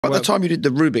At the time you did the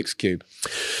Rubik's Cube.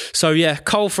 So yeah,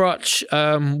 Cole Frutch,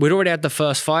 we'd already had the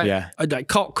first fight. Yeah.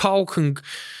 Cole can,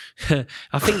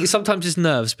 I think sometimes it's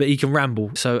nerves, but he can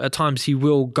ramble. So at times he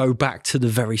will go back to the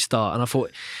very start. And I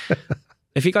thought,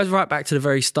 if he goes right back to the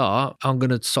very start, I'm going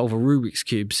to solve a Rubik's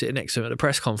Cube sitting next to him at the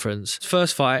press conference.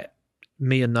 First fight,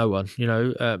 me and no one, you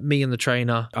know, me and the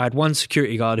trainer. I had one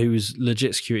security guard who was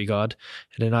legit security guard.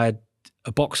 And then I had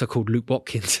a boxer called Luke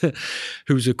Watkins,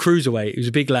 who was a cruiserweight. He was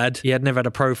a big lad. He had never had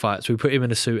a pro fight, so we put him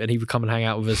in a suit and he would come and hang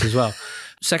out with us as well.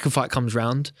 Second fight comes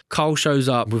round. Cole shows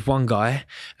up with one guy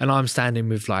and I'm standing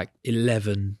with like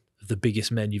 11 of the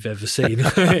biggest men you've ever seen.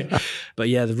 But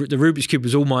yeah, the Rubik's Cube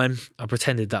was all mine. I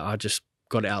pretended that I just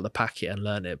got it out of the packet and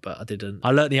learned it, but I didn't. I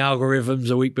learned the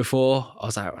algorithms a week before. I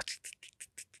was like,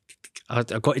 I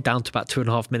got it down to about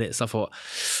 2.5 minutes. I thought,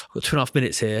 I've got 2.5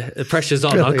 minutes here. The pressure's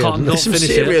on. Brilliant. I can't not finish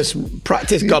it. There's some serious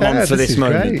practice gone on for this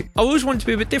moment. I always wanted to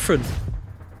be a bit different.